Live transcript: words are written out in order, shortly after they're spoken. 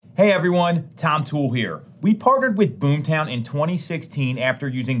Hey everyone, Tom Toole here. We partnered with Boomtown in 2016 after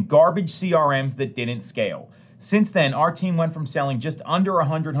using garbage CRMs that didn't scale. Since then, our team went from selling just under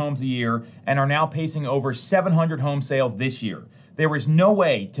 100 homes a year and are now pacing over 700 home sales this year. There is no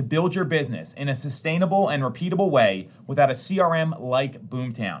way to build your business in a sustainable and repeatable way without a CRM like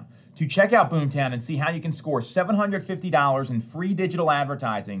Boomtown. To check out Boomtown and see how you can score $750 in free digital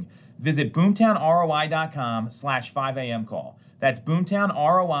advertising, visit boomtownroi.com/5am call. That's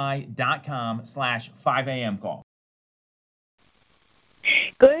boomtownroi.com/5am call.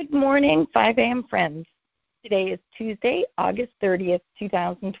 Good morning, 5 a.m. friends. Today is Tuesday, August 30th,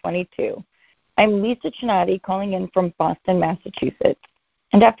 2022. I'm Lisa Chinati calling in from Boston, Massachusetts.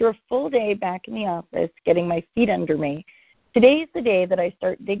 And after a full day back in the office, getting my feet under me, today is the day that I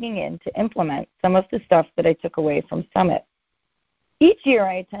start digging in to implement some of the stuff that I took away from Summit. Each year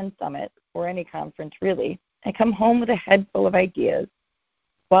I attend Summit, or any conference really. I come home with a head full of ideas.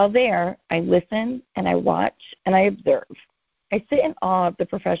 While there, I listen and I watch and I observe. I sit in awe of the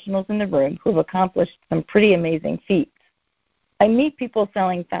professionals in the room who have accomplished some pretty amazing feats. I meet people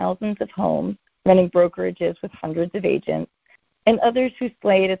selling thousands of homes, running brokerages with hundreds of agents, and others who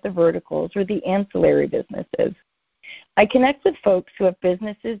slay it at the verticals or the ancillary businesses. I connect with folks who have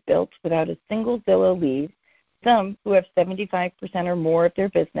businesses built without a single Zillow lead, some who have 75% or more of their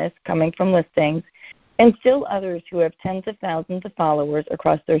business coming from listings, and still others who have tens of thousands of followers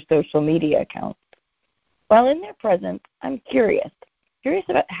across their social media accounts. While in their presence, I'm curious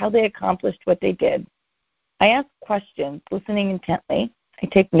about how they accomplished what they did. I ask questions, listening intently. I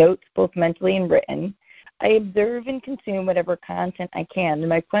take notes, both mentally and written. I observe and consume whatever content I can in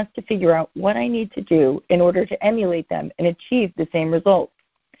my quest to figure out what I need to do in order to emulate them and achieve the same results.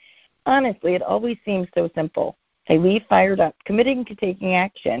 Honestly, it always seems so simple. I leave fired up, committing to taking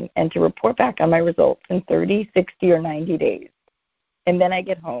action and to report back on my results in 30, 60, or 90 days. And then I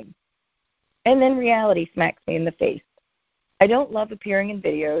get home. And then reality smacks me in the face. I don't love appearing in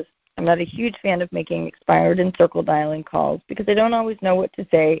videos. I'm not a huge fan of making expired and circle dialing calls because I don't always know what to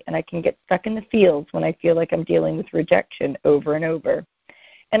say, and I can get stuck in the fields when I feel like I'm dealing with rejection over and over.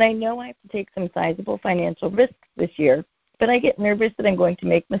 And I know I have to take some sizable financial risks this year, but I get nervous that I'm going to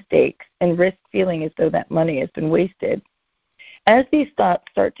make mistakes and risk feeling as though that money has been wasted. As these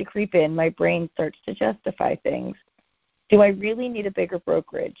thoughts start to creep in, my brain starts to justify things. Do I really need a bigger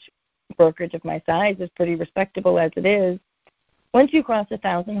brokerage? A brokerage of my size is pretty respectable as it is. Once you cross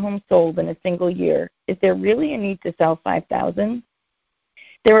 1,000 homes sold in a single year, is there really a need to sell 5,000?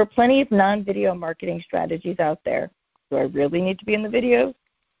 There are plenty of non-video marketing strategies out there. Do I really need to be in the videos?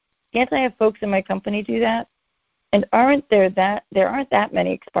 Can't I have folks in my company do that? And there aren't that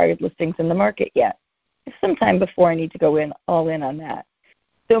many expired listings in the market yet. It's some time before I need to go all in on that.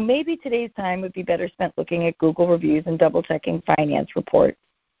 So maybe today's time would be better spent looking at Google reviews and double-checking finance reports.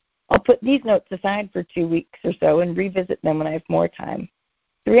 I'll put these notes aside for 2 weeks or so and revisit them when I have more time.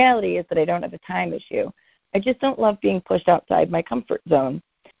 The reality is that I don't have a time issue. I just don't love being pushed outside my comfort zone.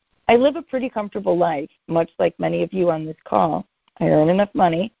 I live a pretty comfortable life, much like many of you on this call. I earn enough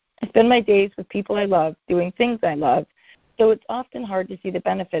money. I spend my days with people I love, doing things I love, so it's often hard to see the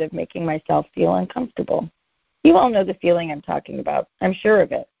benefit of making myself feel uncomfortable. You all know the feeling I'm talking about. I'm sure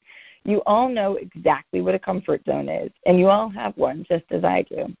of it. You all know exactly what a comfort zone is, and you all have one just as I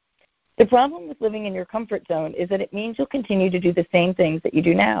do. The problem with living in your comfort zone is that it means you'll continue to do the same things that you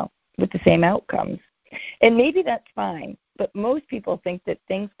do now with the same outcomes. And maybe that's fine, but most people think that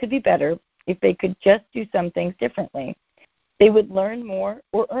things could be better if they could just do some things differently. They would learn more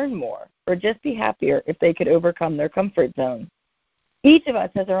or earn more or just be happier if they could overcome their comfort zone. Each of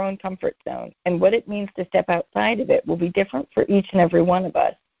us has our own comfort zone, and what it means to step outside of it will be different for each and every one of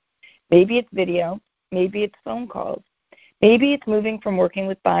us. Maybe it's video, maybe it's phone calls, maybe it's moving from working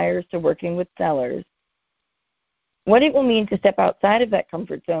with buyers to working with sellers. What it will mean to step outside of that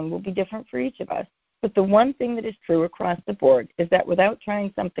comfort zone will be different for each of us. But the one thing that is true across the board is that without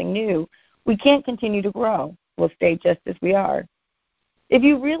trying something new, we can't continue to grow. We'll stay just as we are. If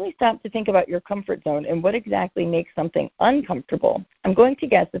you really stop to think about your comfort zone and what exactly makes something uncomfortable, I'm going to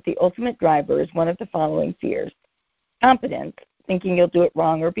guess that the ultimate driver is one of the following fears. Competence, thinking you'll do it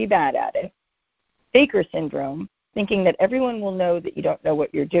wrong or be bad at it. Faker syndrome, thinking that everyone will know that you don't know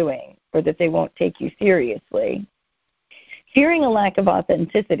what you're doing or that they won't take you seriously. Fearing a lack of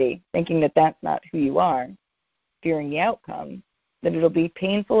authenticity, thinking that that's not who you are. Fearing the outcome, that it'll be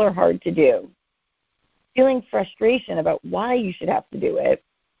painful or hard to do. Feeling frustration about why you should have to do it.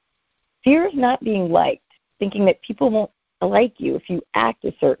 Fear of not being liked, thinking that people won't like you if you act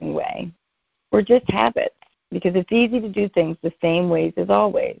a certain way. Or just habits, because it's easy to do things the same ways as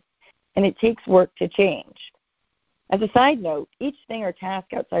always, and it takes work to change. As a side note, each thing or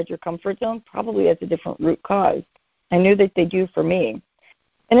task outside your comfort zone probably has a different root cause. I knew that they do for me.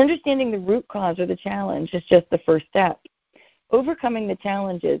 And understanding the root cause or the challenge is just the first step. Overcoming the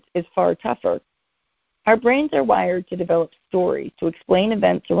challenges is far tougher. Our brains are wired to develop stories to explain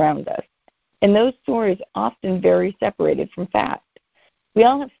events around us, and those stories often very separated from fact. We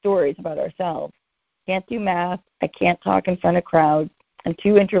all have stories about ourselves. Can't do math, I can't talk in front of crowds, I'm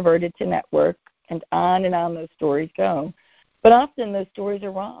too introverted to network, and on those stories go. But often those stories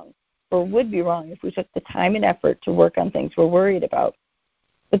are wrong, or would be wrong if we took the time and effort to work on things we're worried about.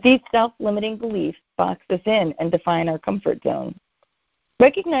 But these self-limiting beliefs box us in and define our comfort zone.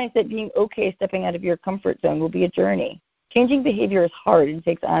 Recognize that being okay stepping out of your comfort zone will be a journey. Changing behavior is hard and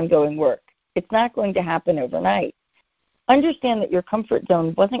takes ongoing work. It's not going to happen overnight. Understand that your comfort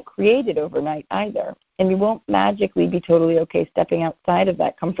zone wasn't created overnight either, and you won't magically be totally okay stepping outside of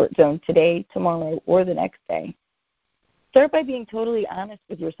that comfort zone today, tomorrow, or the next day. Start by being totally honest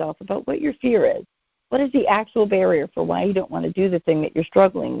with yourself about what your fear is. What is the actual barrier for why you don't want to do the thing that you're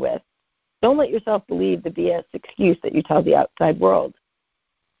struggling with? Don't let yourself believe the BS excuse that you tell the outside world.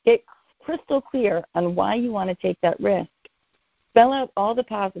 Get crystal clear on why you want to take that risk. Spell out all the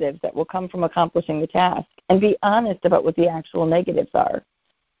positives that will come from accomplishing the task, and be honest about what the actual negatives are.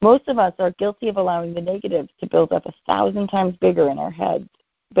 Most of us are guilty of allowing the negatives to build up 1,000 times bigger in our heads.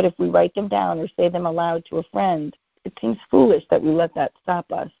 But if we write them down or say them aloud to a friend, it seems foolish that we let that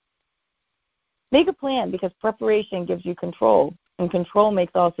stop us. Make a plan, because preparation gives you control, and control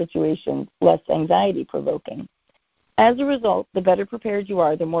makes all situations less anxiety-provoking. As a result, the better prepared you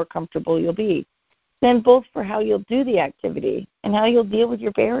are, the more comfortable you'll be. Then both for how you'll do the activity and how you'll deal with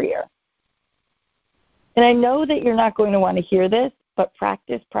your barrier. And I know that you're not going to want to hear this, but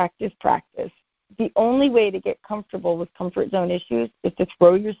practice, practice, practice. The only way to get comfortable with comfort zone issues is to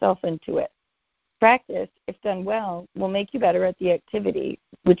throw yourself into it. Practice, if done well, will make you better at the activity,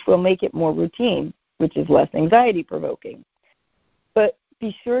 which will make it more routine, which is less anxiety-provoking. But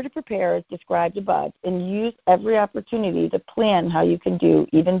be sure to prepare as described above and use every opportunity to plan how you can do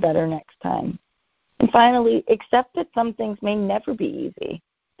even better next time. And finally, accept that some things may never be easy.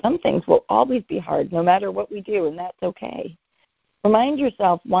 Some things will always be hard no matter what we do, and that's okay. Remind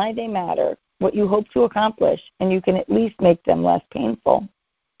yourself why they matter, what you hope to accomplish, and you can at least make them less painful.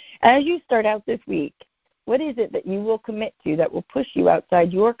 As you start out this week, what is it that you will commit to that will push you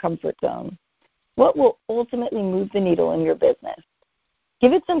outside your comfort zone? What will ultimately move the needle in your business?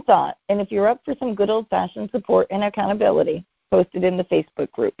 Give it some thought, and if you're up for some good old-fashioned support and accountability, post it in the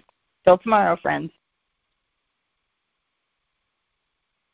Facebook group. Till tomorrow, friends.